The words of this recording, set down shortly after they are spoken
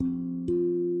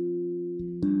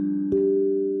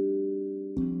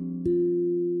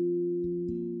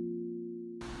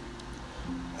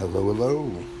Hello,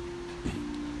 hello.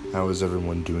 How is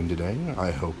everyone doing today? I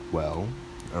hope well,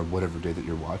 or whatever day that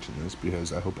you're watching this,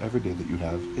 because I hope every day that you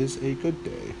have is a good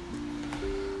day.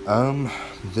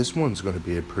 This one's going to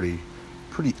be a pretty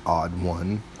odd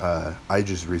one. I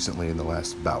just recently, in the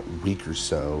last about week or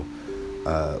so,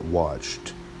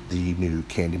 watched the new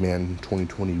Candyman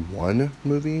 2021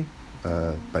 movie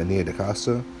by Nia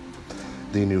DaCosta,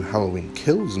 the new Halloween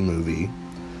Kills movie,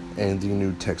 and the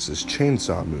new Texas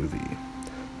Chainsaw movie.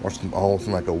 Watched them all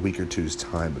within like a week or two's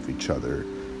time of each other.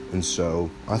 And so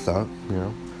I thought,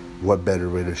 what better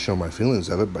way to show my feelings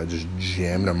of it by just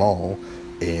jamming them all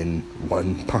in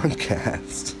one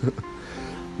podcast.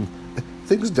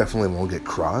 Things definitely won't get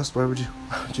crossed. Why would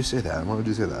you say that? Why would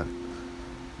you say that?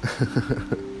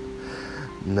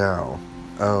 Now,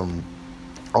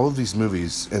 all of these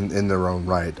movies in their own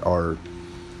right are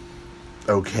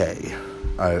okay.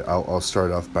 I'll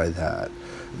start off by that.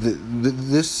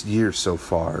 This year so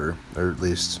far, or at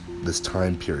least this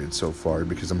time period so far,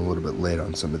 because I'm a little bit late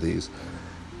on some of these,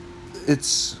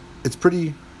 it's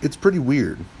pretty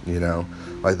weird,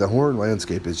 Like the horror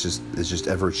landscape is just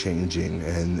ever changing,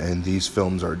 and these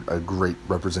films are a great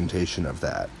representation of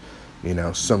that.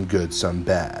 Some good, some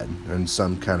bad, and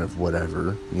some kind of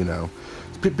whatever.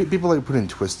 People like putting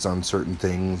twists on certain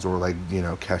things, or like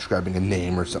cash grabbing a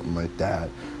name or something like that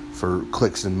for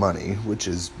clicks and money, which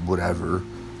is whatever.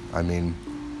 I mean,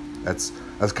 that's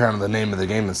kind of the name of the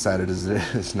game, as sad as it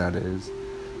is nowadays.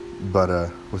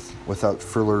 But without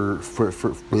further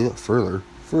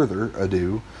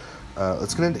ado,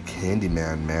 let's get into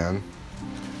Candyman, man.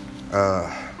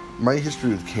 My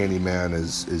history with Candyman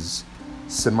is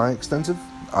semi-extensive.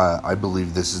 I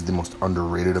believe this is the most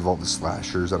underrated of all the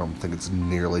slashers. I don't think it's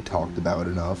nearly talked about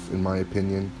enough, in my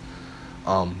opinion.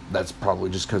 That's probably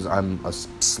just because I'm a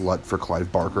slut for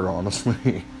Clive Barker,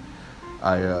 honestly.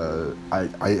 I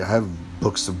have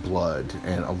Books of Blood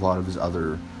and a lot of his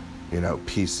other,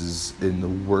 pieces in the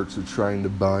works of trying to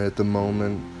buy at the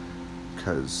moment,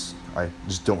 because I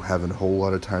just don't have a whole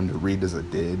lot of time to read as I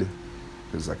did,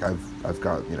 because like I've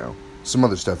got some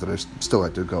other stuff that I still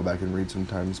like to go back and read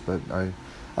sometimes, but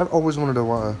I've always wanted to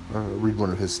read one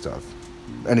of his stuff.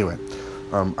 Anyway,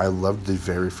 I loved the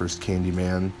very first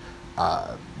Candyman.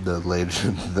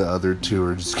 The other two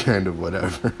are just kind of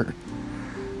whatever.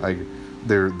 Like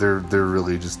they're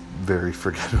really just very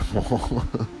forgettable.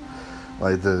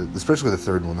 Like especially the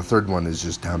third one. The third one is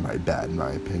just downright bad in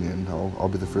my opinion. I'll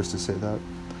be the first to say that.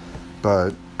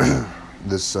 But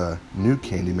this new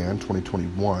Candyman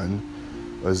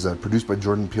 2021 was produced by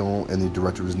Jordan Peele, and the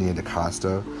director was Nia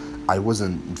DaCosta. I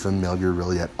wasn't familiar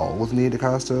really at all with Nia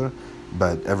DaCosta,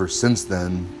 but ever since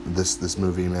then, this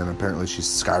movie, man, apparently she's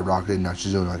skyrocketed. Now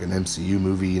she's doing like an MCU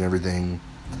movie and everything,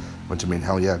 which, I mean,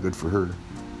 hell yeah, good for her.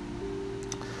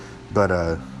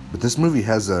 But this movie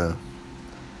has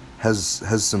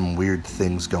some weird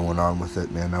things going on with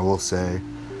it, man. I will say,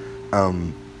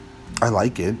 I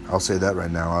like it. I'll say that right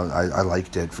now. I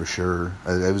liked it for sure.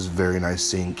 It was very nice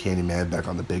seeing Candyman back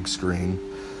on the big screen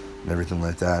and everything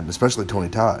like that, and especially Tony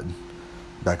Todd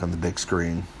back on the big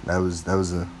screen. That was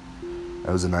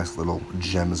a nice little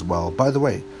gem as well. By the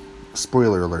way,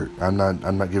 spoiler alert. I'm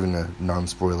not giving a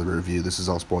non-spoiler review. This is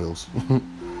all spoils.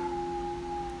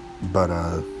 But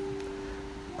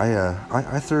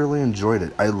I thoroughly enjoyed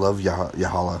it. I love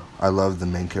Yahala. I love the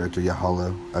main character,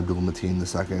 Yahala Abdul-Mateen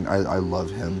II. I love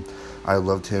him. I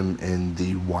loved him in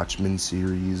the Watchmen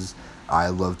series. I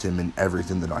loved him in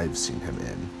everything that I've seen him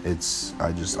in.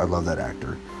 I love that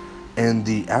actor. And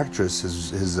the actress,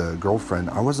 his girlfriend,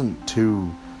 I wasn't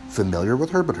too familiar with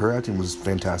her, but her acting was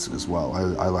fantastic as well.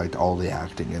 I liked all the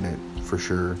acting in it, for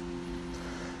sure.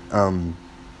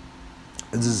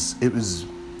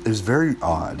 It was very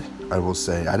odd, I will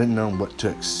say. I didn't know what to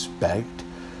expect,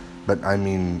 but I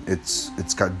mean,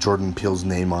 it's got Jordan Peele's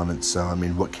name on it, so I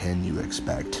mean, what can you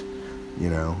expect?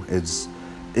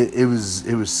 It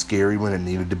was scary when it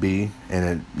needed to be,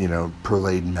 and it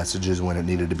relayed messages when it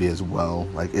needed to be as well.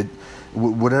 Like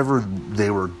whatever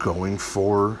they were going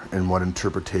for and what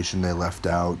interpretation they left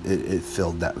out, it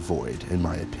filled that void, in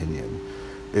my opinion.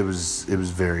 It was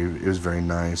very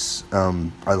nice.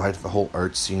 I liked the whole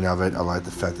art scene of it. I liked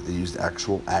the fact that they used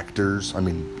actual actors,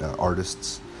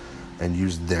 artists, and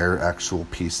used their actual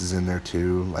pieces in there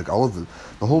too. Like all of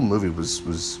the whole movie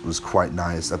was quite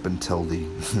nice up until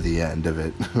the end of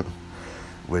it,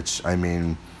 which, I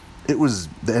mean,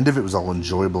 the end of it was all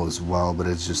enjoyable as well, but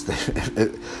it's just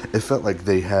it felt like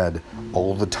they had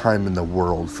all the time in the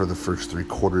world for the first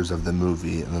 3/4 of the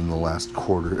movie, and then the last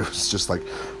quarter it was just like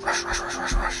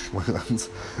rush.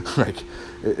 Like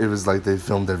it was like they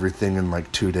filmed everything in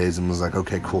like 2 days and was like,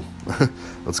 okay, cool,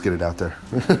 let's get it out there.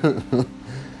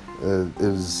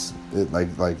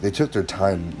 Like they took their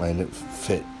time and it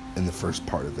fit in the first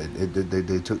part of it.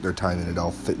 They took their time and it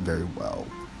all fit very well.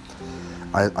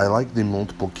 I like the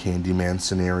multiple Candyman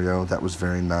scenario. That was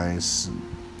very nice.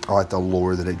 I like the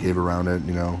lore that it gave around it,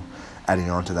 adding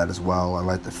on to that as well. I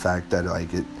like the fact that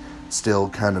like it still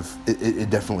kind of it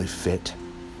definitely fit,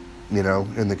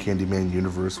 in the Candyman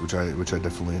universe, which I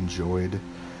definitely enjoyed.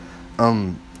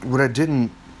 What I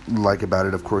didn't like about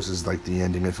it, of course, is like the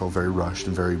ending. It felt very rushed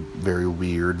and very, very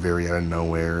weird, very out of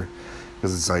nowhere.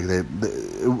 Because it's like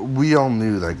we all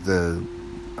knew like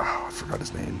I forgot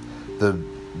his name, the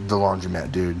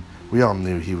laundromat dude. We all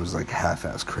knew he was like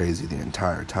half-ass crazy the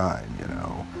entire time,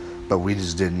 but we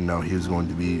just didn't know he was going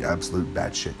to be absolute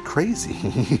batshit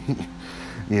crazy.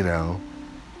 It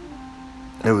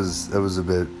was a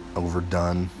bit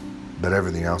overdone, but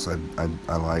everything else I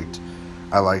liked.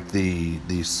 I liked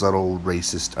the subtle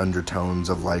racist undertones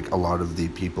of like a lot of the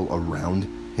people around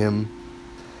him.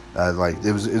 Like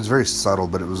it was very subtle,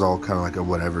 but it was all kind of like a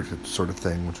whatever sort of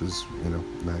thing, which was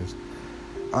nice.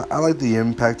 I like the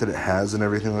impact that it has and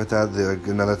everything like that.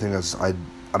 Another thing is I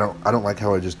don't like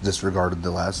how I just disregarded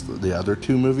the other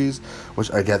two movies,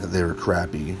 which I get that they were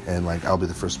crappy, and like I'll be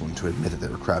the first one to admit that they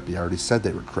were crappy. I already said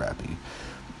they were crappy.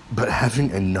 But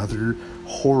having another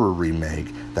horror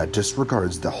remake that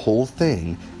disregards the whole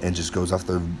thing and just goes off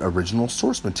the original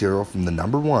source material from the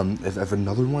number one, if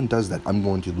another one does that, I'm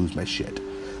going to lose my shit.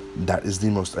 That is the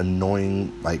most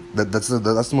annoying, that's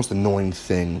the most annoying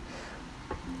thing,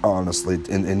 honestly,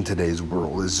 in today's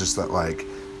world. Is just that, like,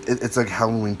 it's like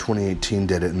Halloween 2018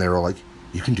 did it, and they were like,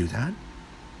 you can do that?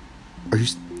 Are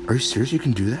you serious? You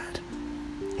can do that?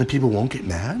 And people won't get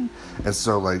mad? And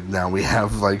so, like, now we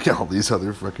have, like, all these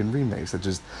other fucking remakes that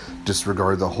just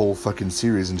disregard the whole fucking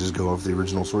series and just go off the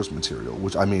original source material.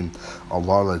 Which, I mean, a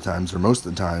lot of the times, or most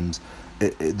of the times,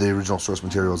 the original source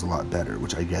material is a lot better,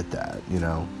 which I get that,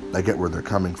 I get where they're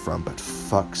coming from, but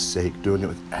fuck's sake, doing it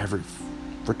with every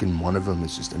freaking one of them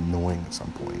is just annoying at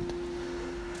some point.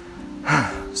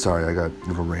 Sorry, I got a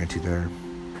little ranty there.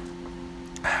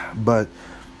 But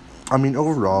I mean,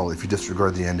 overall, if you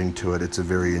disregard the ending to it, it's a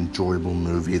very enjoyable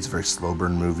movie. It's a very slow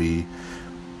burn movie.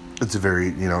 It's a very,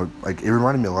 it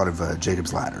reminded me a lot of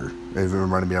Jacob's Ladder. It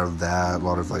reminded me of that, a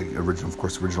lot of, like, original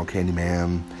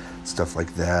Candyman, stuff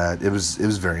like that. It was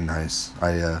very nice.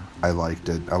 I liked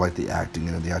it. I liked the acting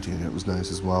in it. The acting in it was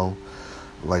nice as well.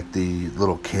 I liked the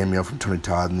little cameo from Tony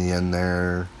Todd in the end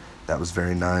there. That was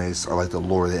very nice. I liked the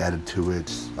lore they added to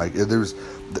it. Like, there's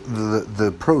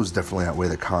the pros definitely outweigh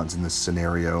the cons in this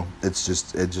scenario. It's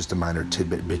just a minor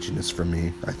tidbit bitchiness for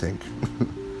me, I think.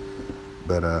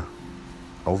 But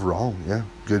overall, yeah,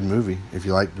 good movie. If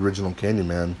you like the original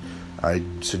Candyman, I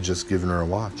suggest giving her a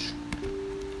watch.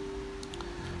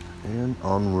 And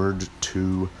onward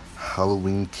to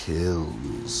Halloween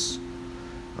Kills.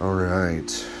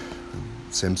 Alright.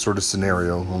 Same sort of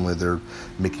scenario, only they're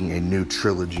making a new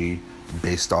trilogy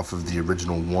based off of the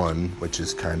original one, which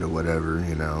is kind of whatever,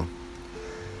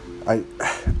 I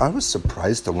was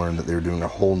surprised to learn that they were doing a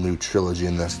whole new trilogy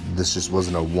and this just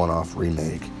wasn't a one-off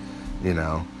remake,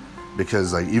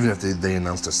 because, like, even if they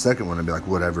announced a second one, I'd be like,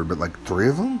 whatever, but, like, 3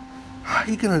 of them? How are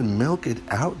you gonna milk it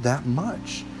out that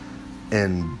much?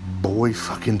 And boy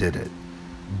fucking did it.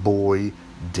 Boy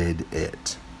did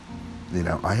it.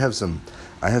 I have some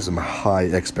high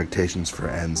expectations for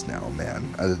Ends now,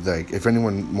 man. Like, if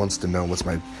anyone wants to know what's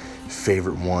my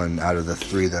favorite one out of the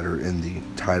 3 that are in the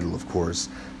title, of course,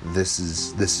 this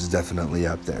is definitely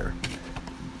up there.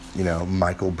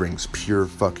 Michael brings pure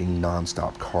fucking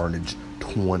nonstop carnage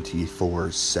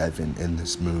 24/7 in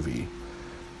this movie.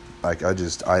 Like, I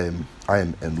am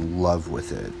in love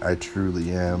with it. I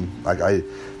truly am. Like, I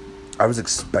was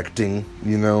expecting,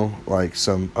 like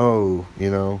some,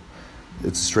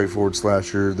 it's a straightforward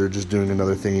slasher, they're just doing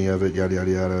another thingy of it, yada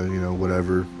yada yada,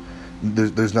 whatever.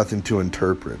 There's nothing to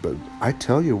interpret, but I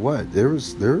tell you what, there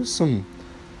was some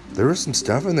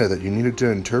stuff in there that you needed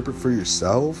to interpret for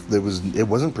yourself. It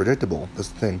wasn't predictable. That's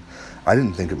the thing. I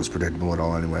didn't think it was predictable at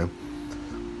all anyway.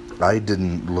 I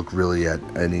didn't look really at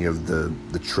any of the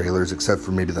trailers except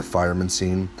for maybe the fireman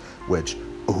scene, which,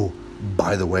 oh,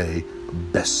 by the way,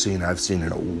 best scene I've seen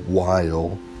in a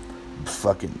while.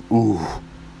 Fucking, ooh.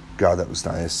 God, that was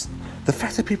nice. The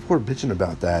fact that people were bitching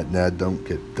about that, don't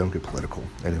get political.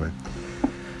 Anyway,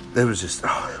 it was just,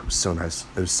 it was so nice.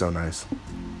 It was so nice.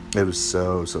 It was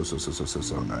so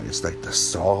nice. Like the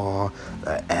saw,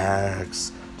 the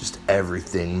axe, just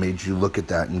everything made you look at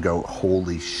that and go,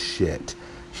 holy shit,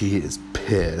 he is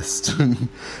pissed.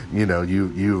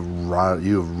 You've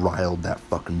riled that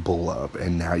fucking bull up,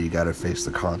 and now you gotta face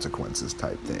the consequences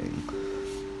type thing.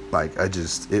 Like,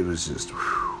 it was just,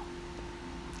 whew.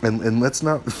 And let's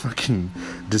not fucking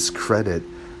discredit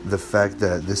the fact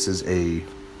that this is a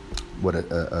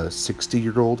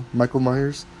 60-year-old Michael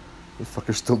Myers. The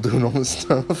fucker's still doing all this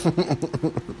stuff.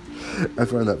 I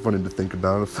find that funny to think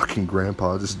about. A fucking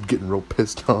grandpa just getting real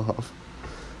pissed off.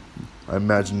 I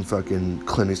imagine fucking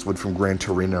Clint Eastwood from Gran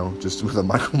Torino just with a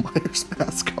Michael Myers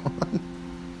mask on.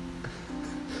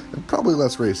 And probably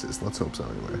less racist. Let's hope so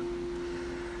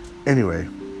anyway.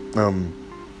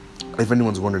 If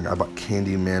anyone's wondering about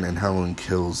Candyman and Halloween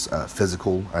Kills,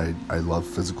 physical. I love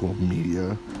physical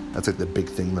media. That's like the big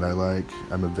thing that I like.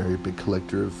 I'm a very big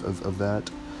collector of that.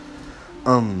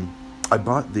 I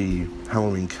bought the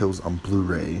Halloween Kills on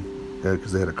Blu-ray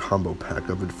because they had a combo pack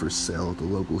of it for sale at the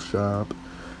local shop,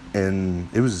 and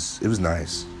it was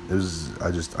nice.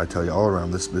 I tell you, all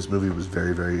around this movie was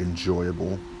very, very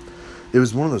enjoyable. It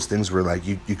was one of those things where like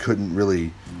you couldn't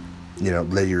really,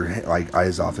 lay your like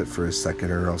eyes off it for a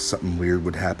second, or else something weird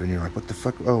would happen. You're like, what the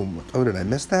fuck? Oh, did I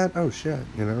miss that? Oh shit,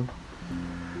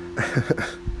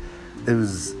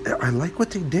 I like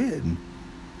what they did.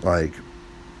 Like,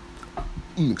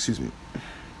 excuse me.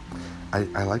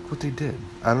 I like what they did.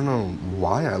 I don't know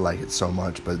why I like it so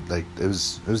much, but like it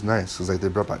was nice because like they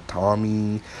brought back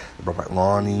Tommy, they brought back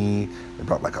Lonnie, they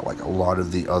brought back like a lot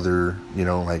of the other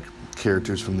like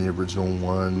characters from the original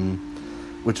one,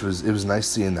 which was it was nice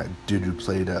seeing that dude who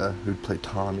played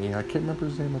Tommy. I can't remember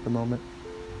his name at the moment.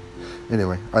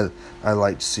 Anyway, I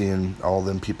liked seeing all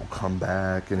them people come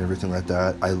back and everything like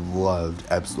that. I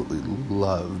absolutely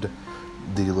loved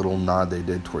the little nod they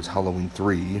did towards Halloween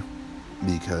 3,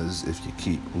 because if you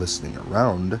keep listening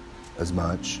around as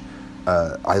much,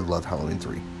 I love Halloween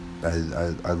 3.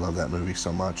 I love that movie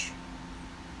so much.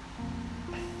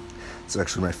 It's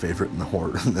actually my favorite in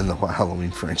the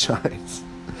Halloween franchise,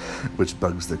 which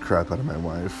bugs the crap out of my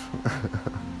wife.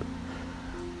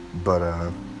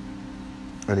 But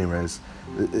anyways,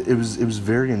 it was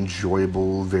very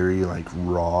enjoyable, very like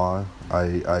raw.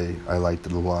 I liked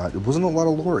it a lot. It wasn't a lot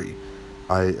of Laurie.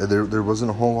 There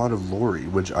wasn't a whole lot of Laurie,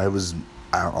 which I was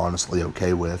honestly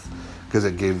okay with, because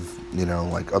it gave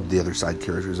like of the other side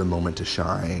characters a moment to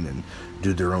shine and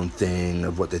do their own thing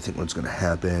of what they think was going to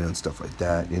happen and stuff like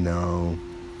that.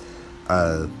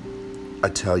 I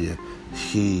tell you,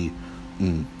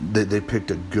 they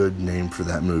picked a good name for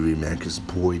that movie, man, because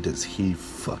boy does he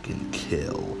fucking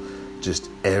kill just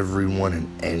everyone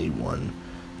and anyone.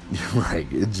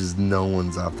 Like, it just, no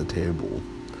one's off the table.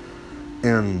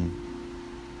 And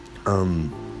a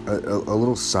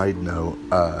little side note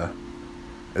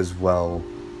as well,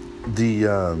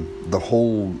 the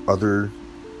whole other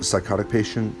psychotic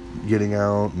patient getting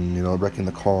out and wrecking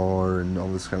the car and all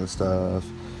this kind of stuff,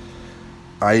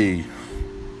 I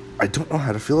don't know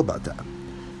how to feel about that.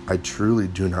 I truly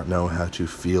do not know how to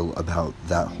feel about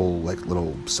that whole like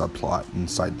little subplot and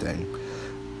side thing,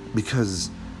 because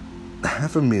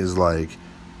half of me is like,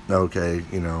 okay,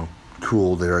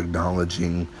 cool, they're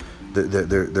acknowledging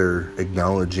they're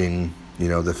acknowledging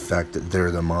the fact that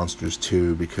they're the monsters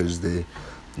too, because they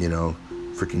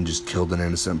freaking just killed an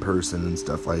innocent person and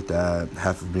stuff like that.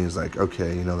 Half of me is like,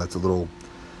 okay, that's a little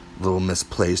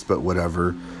misplaced, but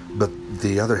whatever. But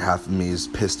the other half of me is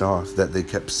pissed off that they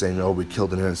kept saying, oh, we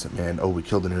killed an innocent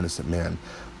man,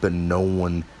 but no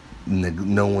one,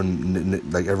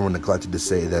 like, everyone neglected to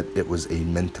say that it was a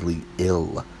mentally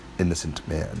ill innocent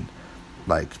man.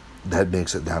 Like, that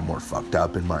makes it that more fucked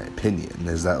up, in my opinion,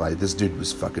 is that, like, this dude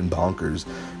was fucking bonkers,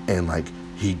 and, like,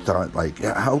 he thought, like,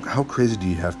 how crazy do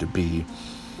you have to be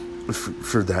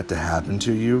for that to happen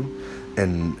to you,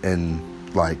 and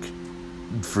like,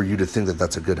 for you to think that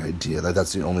that's a good idea, like,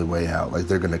 that's the only way out, like,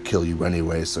 they're gonna kill you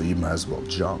anyway, so you might as well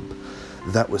jump.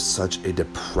 That was such a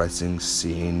depressing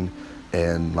scene,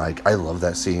 and, like, I love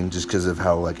that scene just because of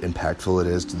how, like, impactful it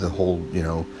is to the whole,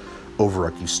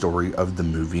 overarching story of the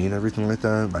movie and everything like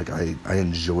that. Like, I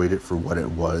enjoyed it for what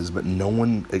it was, but no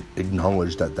one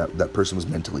acknowledged that person was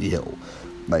mentally ill.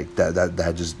 Like,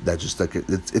 that just like,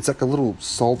 it's like a little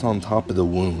salt on top of the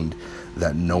wound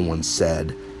that no one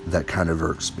said. That kind of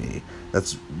irks me.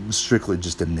 That's strictly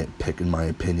just a nitpick, in my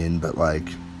opinion, but, like,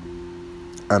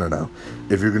 I don't know.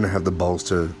 If you're gonna have the balls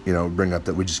to, bring up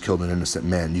that we just killed an innocent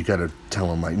man, you gotta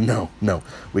tell him, like, no,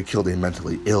 we killed a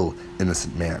mentally ill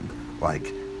innocent man.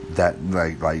 Like, that,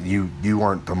 like you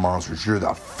aren't the monsters, you're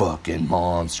the fucking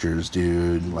monsters,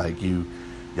 dude. Like,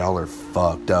 y'all are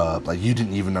fucked up. Like, you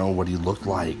didn't even know what he looked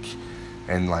like,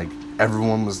 and, like,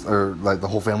 everyone was, or, like, the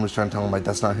whole family was trying to tell him, like,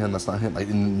 that's not him, like,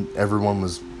 and everyone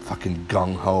was fucking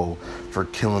gung-ho for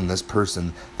killing this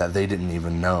person that they didn't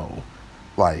even know.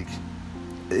 Like,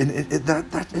 and it's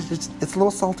a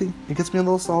little salty. It gets me a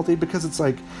little salty because it's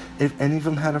like, if any of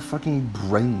them had a fucking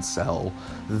brain cell,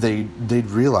 they'd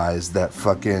realize that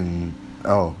fucking,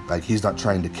 oh, like, he's not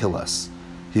trying to kill us.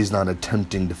 He's not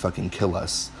attempting to fucking kill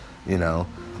us, you know?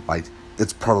 Like,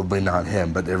 it's probably not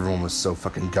him, but everyone was so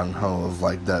fucking gung-ho of,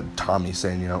 like, that Tommy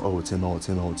saying, you know, oh, it's him, oh, it's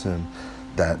him, oh, it's him,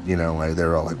 that, you know, like,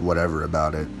 they're all, like, whatever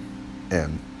about it,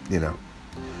 and, you know.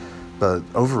 But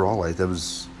overall, like, it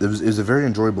was a very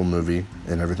enjoyable movie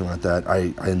and everything like that.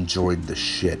 I enjoyed the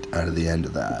shit out of the end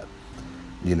of that,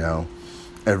 you know?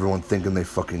 Everyone thinking they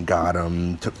fucking got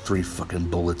him, took 3 fucking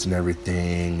bullets and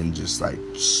everything, and just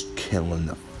killing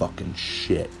the fucking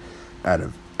shit out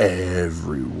of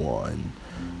everyone.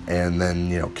 And then,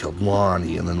 you know, killed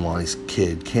Lonnie, and then Lonnie's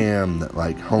kid, Cam, that,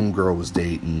 like, homegirl was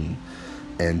dating.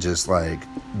 And just, like,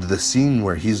 the scene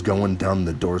where he's going down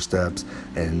the doorsteps,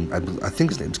 and I think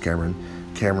his name's Cameron.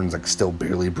 Cameron's, like, still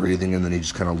barely breathing, and then he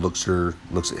just kind of looks at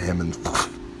him, and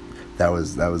that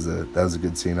was a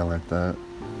good scene. I like that.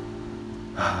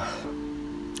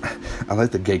 I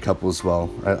like the gay couple as well.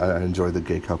 I enjoyed the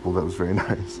gay couple. That was very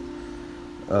nice.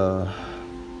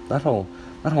 That whole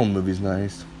movie's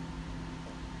nice.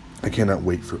 I cannot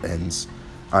wait for Ends.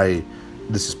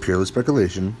 This is purely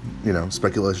speculation, you know,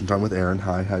 speculation time with Aaron.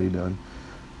 Hi, how you doing?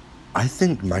 I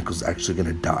think Michael's actually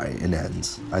gonna die in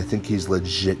Ends. I think he's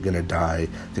legit gonna die.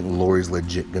 I think Laurie's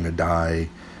legit gonna die.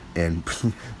 And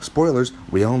spoilers,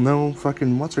 we all know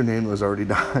fucking what's her name was already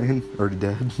dying, already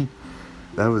dead.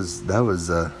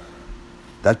 That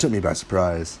took me by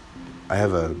surprise. I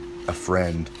have a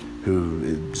friend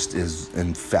who just is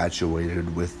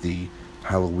infatuated with the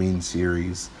Halloween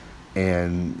series,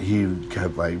 and he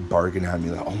kept, like, barking at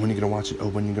me, like, oh, when are you gonna watch it? Oh,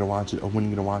 when are you gonna watch it? Oh, when are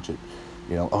you gonna watch it?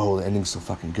 You know, oh, the ending's so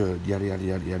fucking good, yada, yada,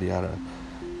 yada, yada, yada.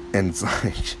 And it's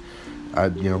like,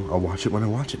 I'll watch it when I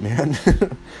watch it, man.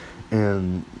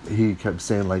 And he kept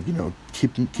saying, like, you know,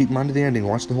 keep in mind of the ending,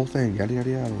 watch the whole thing, yada, yada,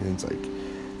 yada. And it's like,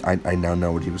 I now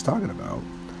know what he was talking about.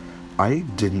 I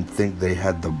didn't think they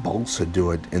had the balls to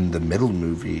do it in the middle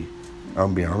movie. I'll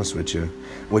be honest with you,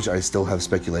 which I still have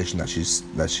speculation that she's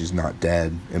not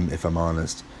dead. And if I'm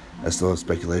honest, I still have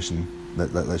speculation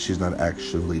that she's not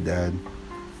actually dead.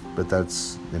 But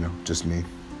that's, you know, just me.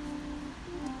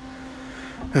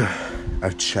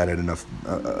 I've chatted enough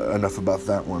about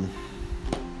that one.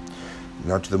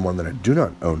 Now to the one that I do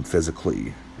not own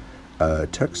physically.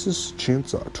 Texas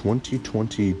Chainsaw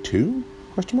 2022?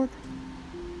 Question mark?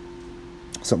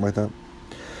 Something like that.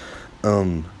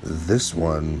 This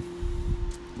one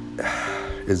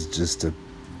is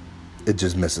it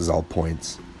just misses all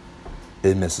points.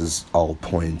 It misses all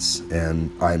points,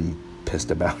 and I'm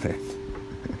pissed about it.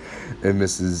 It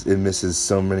misses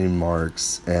so many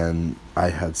marks, and I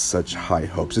had such high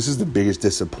hopes. This is the biggest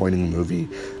disappointing movie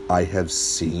I have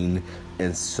seen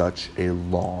in such a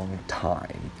long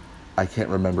time. I can't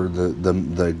remember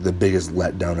the biggest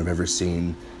letdown I've ever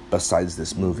seen besides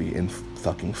this movie in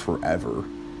fucking forever.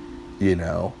 You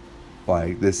know?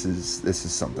 Like, this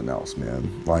is something else,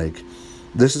 man. Like,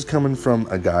 this is coming from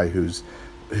a guy his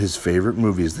favorite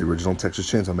movie is the original Texas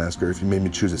Chainsaw Massacre. If you made me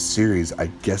choose a series, I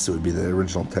guess it would be the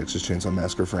original Texas Chainsaw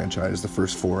Massacre franchise, the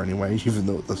first 4 anyway, even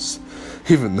though the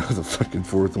fucking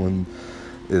 4th one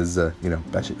is,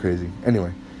 batshit crazy.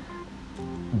 Anyway,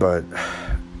 but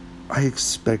I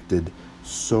expected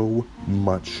so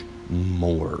much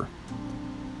more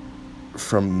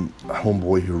from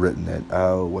homeboy who written it.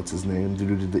 Oh, what's his name? Dude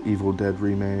who did the Evil Dead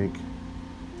remake.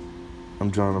 I'm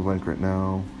drawing a blank right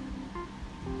now.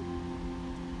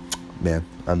 Man,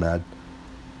 I'm mad.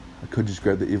 I could just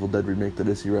grab the Evil Dead remake that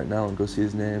I see right now and go see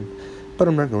his name, but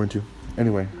I'm not going to.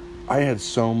 Anyway, I had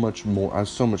so much more. I have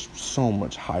so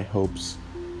much high hopes,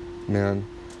 man.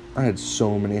 I had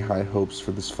so many high hopes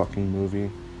for this fucking movie.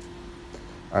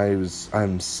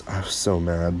 I'm so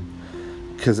mad.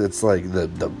 Because it's like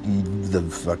the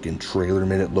fucking trailer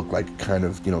made it look like kind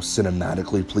of,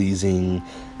 cinematically pleasing,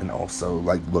 and also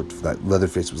like looked that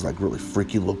Leatherface was like really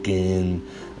freaky looking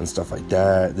and stuff like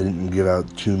that. They didn't give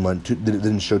out too much. They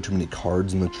didn't show too many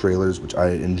cards in the trailers, which I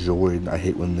enjoyed. I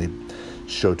hate when they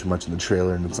show too much in the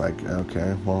trailer and it's like,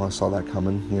 okay, well, I saw that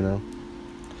coming,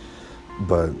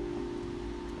 But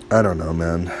I don't know,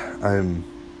 man.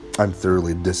 I'm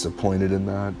thoroughly disappointed in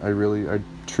that. I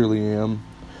truly am.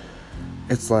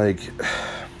 It's like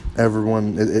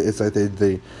everyone, it's like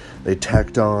they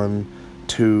tacked on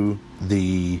to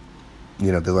the,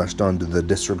 they latched on to the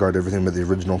disregard everything but the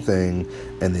original thing,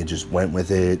 and they just went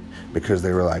with it because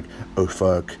they were like, oh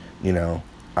fuck,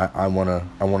 I wanna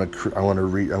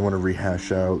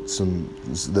rehash out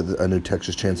a new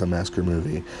Texas Chainsaw Massacre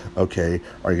movie. Okay,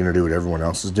 are you gonna do what everyone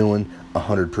else is doing?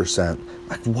 100%.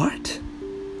 Like what?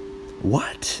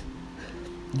 What?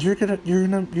 You're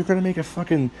gonna make a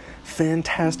fucking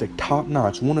fantastic,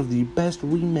 top-notch, one of the best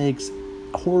remakes,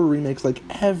 horror remakes, like,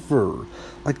 ever.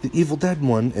 Like the Evil Dead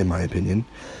one, in my opinion.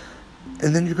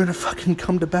 And then you're gonna fucking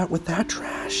come to bat with that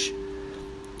trash.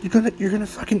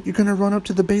 You're gonna run up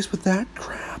to the base with that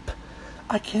crap.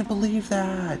 I can't believe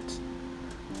that.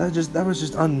 That was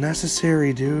just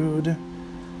unnecessary, dude.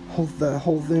 The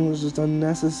whole thing was just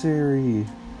unnecessary.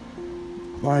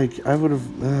 Like, I would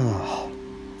have,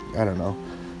 I don't know.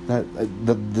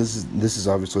 This is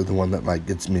obviously the one that, like,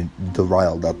 gets me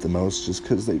riled up the most, just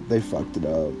because they fucked it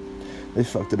up. They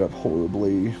fucked it up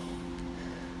horribly.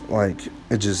 Like,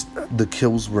 the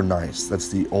kills were nice. That's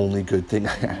the only good thing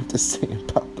I have to say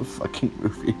about the fucking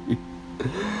movie.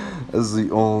 That's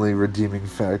the only redeeming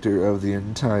factor of the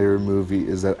entire movie,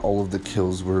 is that all of the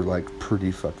kills were, like,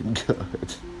 pretty fucking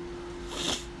good.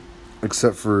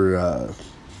 Except for,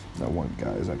 that one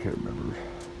guy's, I can't remember.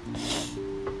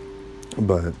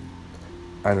 But,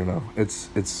 I don't know.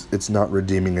 It's not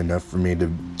redeeming enough for me to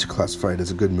classify it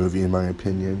as a good movie, in my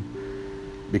opinion.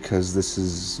 Because it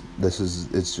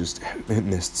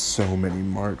missed so many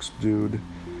marks, dude.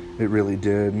 It really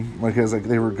did. Like,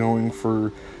 they were going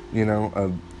for, you know,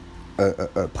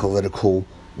 a political,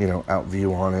 you know, out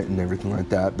view on it and everything like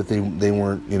that, but they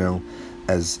weren't, you know,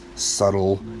 as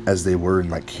subtle as they were in,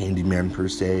 like, Candyman per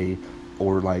se,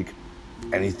 or, like,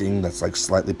 anything that's, like,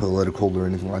 slightly political or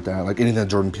anything like that, like anything that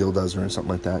Jordan Peele does or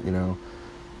something like that, you know.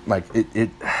 Like,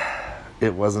 it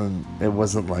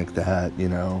wasn't like that, you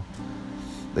know.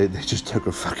 They just took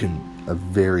a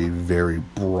very, very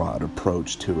broad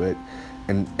approach to it,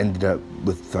 and ended up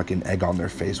with fucking egg on their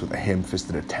face with a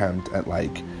ham-fisted attempt at,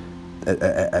 like,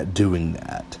 at doing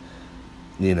that.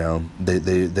 You know,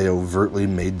 they overtly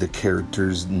made the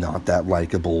characters not that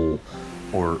likable,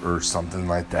 or something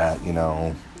like that, you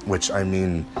know. Which, I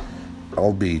mean,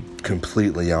 I'll be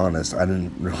completely honest, I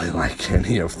didn't really like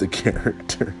any of the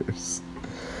characters.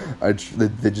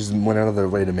 They just went out of their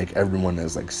way to make everyone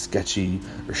as, like, sketchy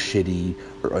or shitty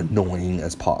or annoying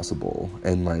as possible,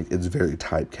 and, like, it's very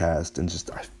typecast, and just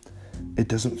it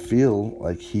doesn't feel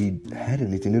like he had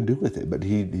anything to do with it, but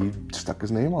he stuck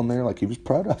his name on there like he was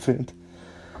proud of it.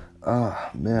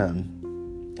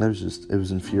 Man, it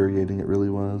was infuriating. It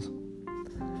really was.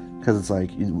 Because it's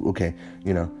like, okay,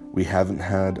 you know, we haven't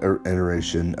had an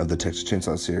iteration of the Texas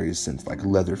Chainsaw series since, like,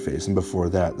 Leatherface, and before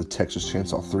that, the Texas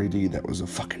Chainsaw 3D, that was a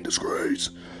fucking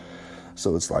disgrace.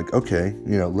 So it's like, okay,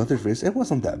 you know, Leatherface, it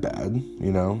wasn't that bad,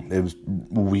 you know, it was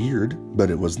weird,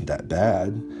 but it wasn't that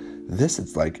bad. This,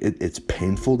 it's like, it's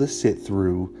painful to sit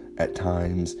through at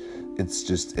times.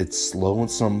 It's slow at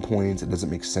some points, it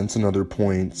doesn't make sense in other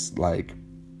points. Like,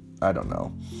 I don't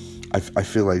know. I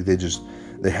feel like they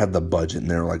had the budget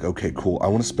and they were like, okay, cool, I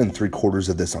want to spend 3/4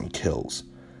 of this on kills.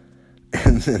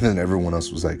 And then everyone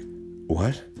else was like,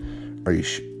 what? Are you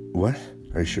what?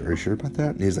 Are you sure about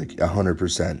that? And he's like,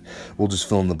 100%. We'll just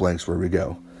fill in the blanks where we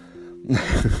go.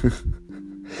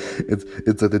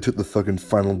 It's like they took the fucking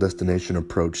Final Destination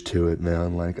approach to it,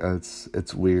 man. Like,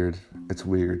 it's weird. It's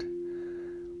weird.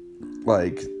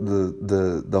 Like,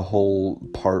 the whole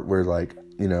part where, like,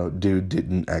 you know, dude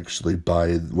didn't actually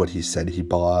buy what he said he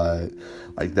bought.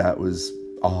 Like, that was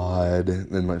odd.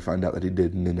 And then I find out that he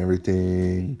didn't and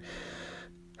everything.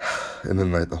 And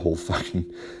then, like, the whole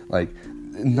fucking, like,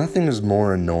 nothing is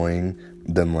more annoying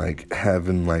than, like,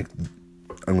 having, like,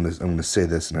 I'm gonna say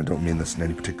this, and I don't mean this in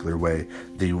any particular way,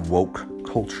 the woke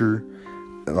culture.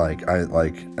 Like,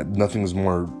 nothing is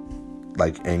more,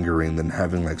 like, angering than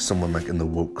having, like, someone, like, in the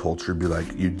woke culture be like,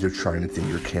 you're trying to think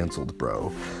you're canceled,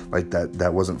 bro. Like,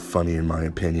 that wasn't funny in my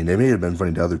opinion. It may have been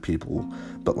funny to other people,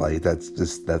 but, like,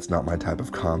 that's not my type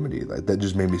of comedy. Like, that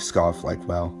just made me scoff, like,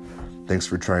 wow, thanks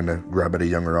for trying to grab at a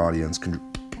younger audience.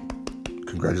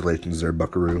 Congratulations there,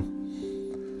 buckaroo.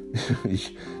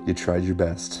 You tried your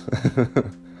best.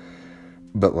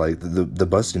 But, like, the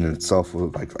busting in itself,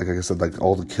 like I said, like,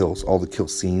 all the kill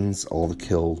scenes,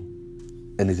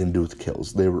 anything to do with the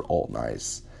kills, they were all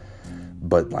nice.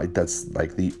 But, like, that's,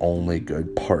 like, the only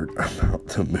good part about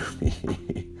the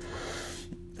movie.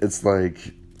 It's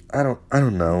like, I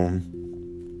don't know.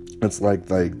 It's like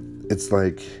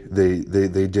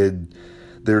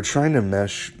they were trying to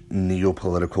mesh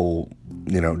neo-political,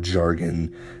 you know,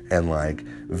 jargon and, like,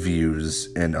 views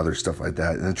and other stuff like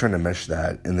that, and they're trying to mesh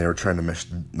that, and they were trying to mesh,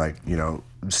 like, you know,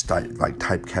 like,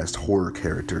 typecast horror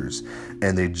characters,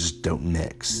 and they just don't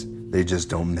mix.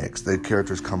 The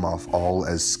characters come off all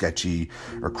as sketchy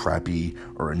or crappy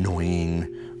or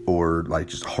annoying or, like,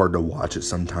 just hard to watch it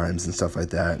sometimes and stuff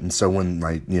like that. And so when,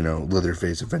 like, you know,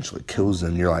 Leatherface eventually kills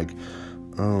him, you're like,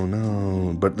 oh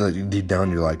no, but, like, deep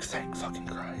down you're like, thank fucking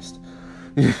Christ.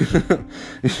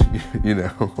 You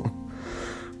know,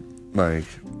 like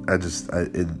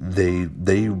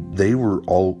they were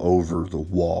all over the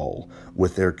wall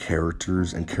with their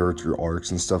characters and character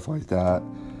arcs and stuff like that,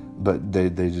 but they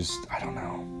just, I don't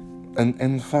know.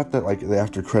 And the fact that, like, the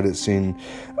after credit scene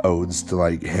odes to,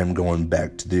 like, him going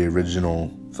back to the original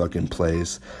fucking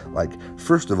place. Like,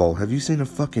 first of all, have you seen a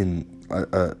fucking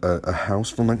a house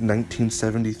from, like,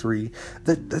 1973?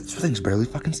 That thing's barely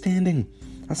fucking standing.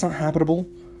 That's not habitable.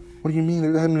 What do you mean?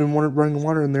 There hasn't been running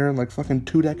water in there in, like, fucking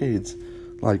 2 decades.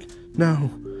 Like,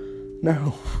 no.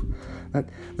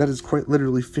 That is quite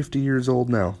literally 50 years old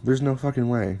now. There's no fucking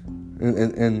way.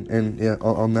 And yeah,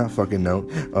 on that fucking note,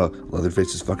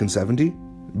 Leatherface is fucking 70,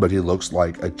 but he looks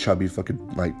like a chubby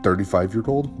fucking, like,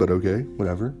 35-year-old, but okay,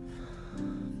 whatever.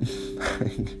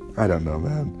 I don't know,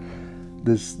 man.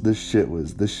 This shit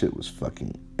was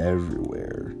fucking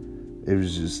everywhere. It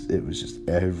was just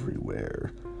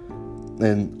everywhere.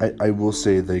 And I will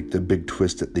say, like, the big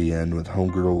twist at the end with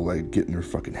Homegirl, like, getting her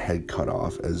fucking head cut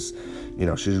off as, you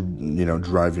know, she's, you know,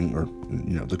 driving, or,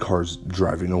 you know, the car's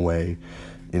driving away,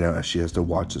 you know, as she has to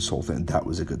watch this whole thing. That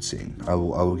was a good scene. I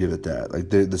will give it that. Like,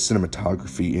 the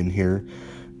cinematography in here,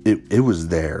 it was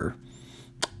there,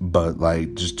 but,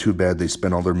 like, just too bad they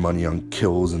spent all their money on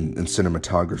kills and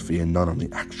cinematography and not on the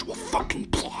actual fucking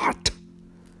plot.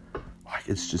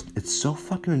 It's so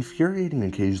fucking infuriating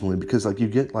occasionally, because, like, you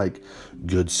get, like,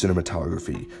 good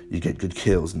cinematography, you get good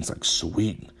kills, and it's like,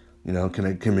 sweet, you know,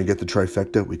 can we get the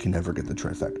trifecta? We can never get the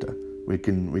trifecta. We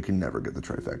can never get the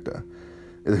trifecta.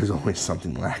 There's always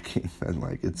something lacking, and,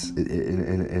 like,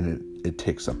 it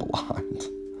takes up a lot.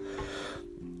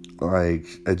 Like,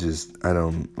 I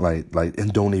don't, like,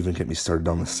 and don't even get me started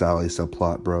on the Sally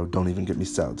subplot, bro. Don't even get me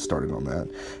started on that.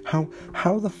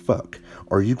 How the fuck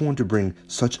are you going to bring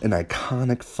such an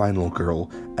iconic final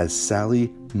girl as Sally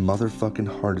motherfucking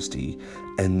Hardesty,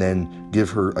 and then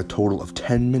give her a total of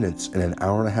 10 minutes in an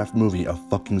hour-and-a-half movie of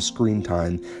fucking screen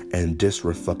time and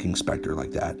fucking Spectre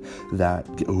like that? That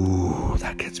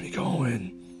gets me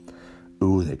going.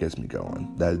 Ooh, that gets me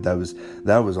going.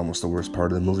 That was almost the worst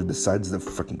part of the movie, besides the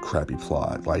fucking crappy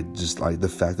plot. Like, just, like, the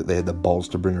fact that they had the balls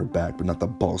to bring her back, but not the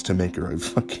balls to make her a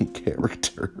fucking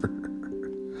character.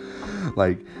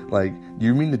 like,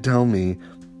 you mean to tell me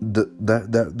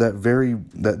that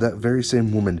very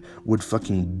same woman would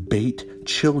fucking bait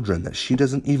children that she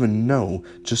doesn't even know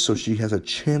just so she has a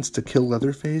chance to kill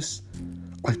Leatherface?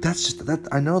 Like, that.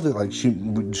 I know that, like,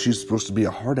 she's supposed to be a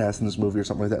hard ass in this movie or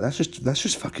something like that. That's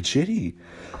just fucking shitty.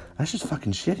 That's just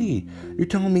fucking shitty. You're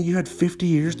telling me you had 50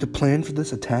 years to plan for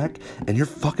this attack, and you're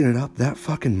fucking it up that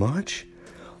fucking much,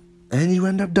 and you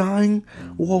end up dying?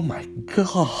 Oh my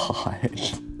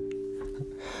god.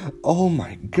 Oh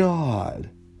my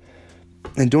god.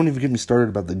 And don't even get me started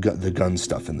about the gun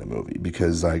stuff in the movie,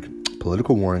 because, like,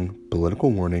 political warning.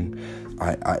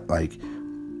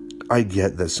 I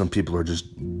get that some people are just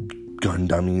gun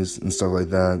dummies and stuff like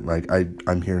that. Like,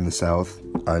 I'm here in the South.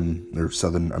 Or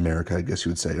Southern America, I guess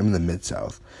you would say. I'm in the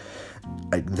Mid-South.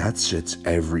 That shit's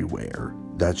everywhere.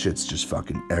 That shit's just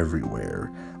fucking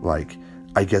everywhere. Like,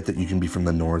 I get that you can be from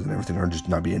the North and everything, or just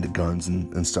not be into guns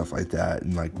and stuff like that,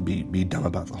 and, like, be dumb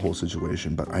about the whole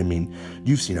situation. But, I mean,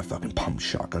 you've seen a fucking pump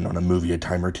shotgun on a movie a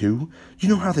time or two. You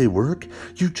know how they work.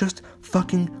 You just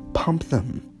fucking pump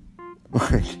them.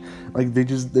 Like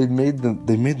they made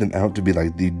them out to be,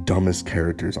 like, the dumbest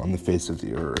characters on the face of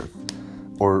the earth,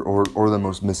 or the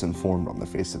most misinformed on the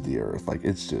face of the earth. Like,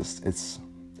 it's just it's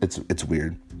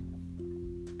weird.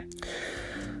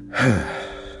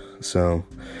 So,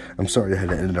 I'm sorry I had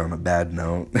to end it on a bad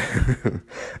note.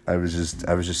 I was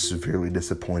just severely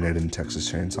disappointed in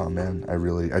Texas Chainsaw, man.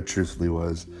 I truthfully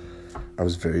was. I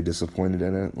was very disappointed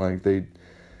in it. Like,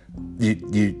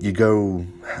 you go,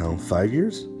 how, 5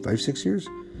 years, 6 years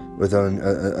without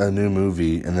a new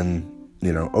movie, and then,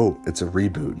 you know, oh, it's a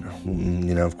reboot.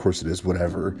 You know, of course it is.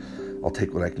 Whatever. I'll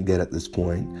take what I can get at this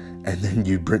point. And then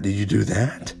you do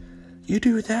that. You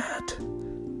do that.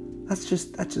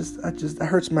 That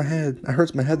hurts my head. That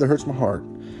hurts my head. That hurts my heart.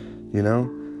 You know.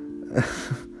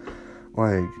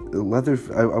 Like,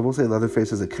 I will say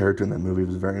Leatherface as a character in that movie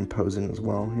was very imposing as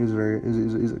well.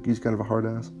 He's kind of a hard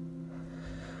ass.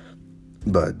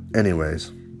 But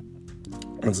anyways,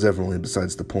 that's definitely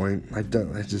besides the point.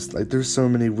 There's so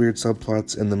many weird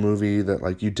subplots in the movie that,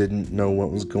 like, you didn't know what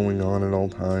was going on at all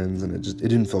times, and it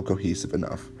didn't feel cohesive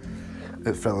enough.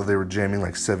 It felt like they were jamming,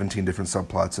 like, 17 different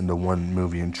subplots into one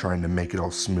movie and trying to make it all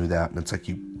smooth out, and it's like,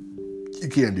 you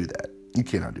can't do that. You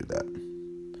cannot do that.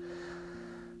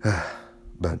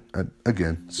 But,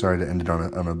 again, sorry to end it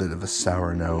on a bit of a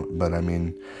sour note, but, I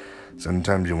mean,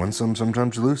 sometimes you win some,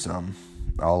 sometimes you lose some.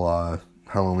 I'll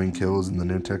Halloween Kills and the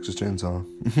new Texas Chainsaw.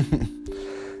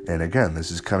 And again,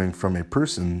 this is coming from a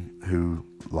person who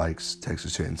likes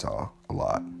Texas Chainsaw a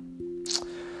lot.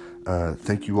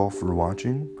 Thank you all for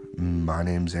watching. My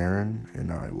name's Aaron,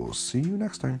 and I will see you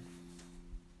next time.